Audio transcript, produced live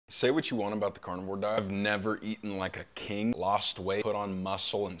Say what you want about the carnivore diet. I've never eaten like a king, lost weight, put on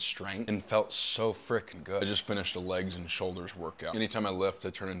muscle and strength, and felt so freaking good. I just finished a legs and shoulders workout. Anytime I lift, I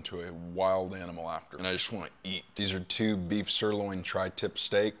turn into a wild animal after, and I just want to eat. These are 2 beef sirloin tri-tip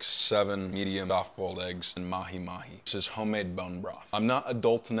steaks, 7 medium soft-boiled eggs, and mahi-mahi. This is homemade bone broth. I'm not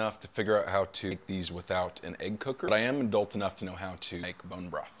adult enough to figure out how to make these without an egg cooker, but I am adult enough to know how to make bone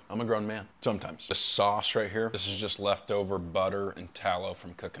broth. I'm a grown man, sometimes. This sauce right here, this is just leftover butter and tallow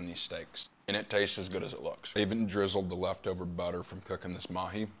from cooking these steaks. And it tastes as good as it looks. I even drizzled the leftover butter from cooking this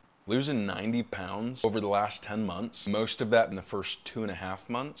mahi. Losing 90 pounds over the last 10 months, most of that in the first 2.5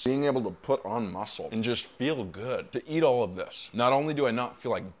 months, being able to put on muscle and just feel good. To eat all of this, not only do I not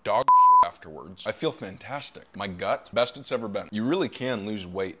feel like dog shit afterwards, I feel fantastic. My gut, best it's ever been. You really can lose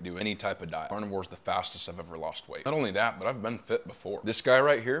weight doing any type of diet. Carnivore is the fastest I've ever lost weight. Not only that, but I've been fit before. This guy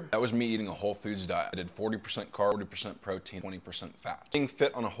right here, that was me eating a whole foods diet. I did 40% carb, 40% protein, 20% fat. Being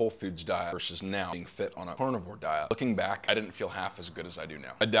fit on a whole foods diet versus now being fit on a carnivore diet. Looking back, I didn't feel half as good as I do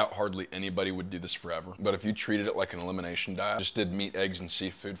now. I doubt hardly anybody would do this forever, but if you treated it like an elimination diet, just did meat, eggs, and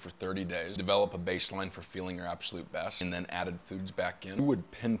seafood for 30 days, develop a baseline for feeling your absolute best, and then added foods back in, you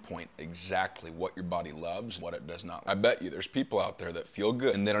would pinpoint exactly what your body loves and what it does not. I bet you there's people out there that feel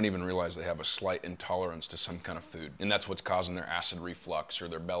good and they don't even realize they have a slight intolerance to some kind of food, and that's what's causing their acid reflux or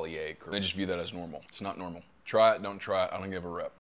their belly ache, or they just view that as normal. It's not normal. Try it, don't try it, I don't give a rip.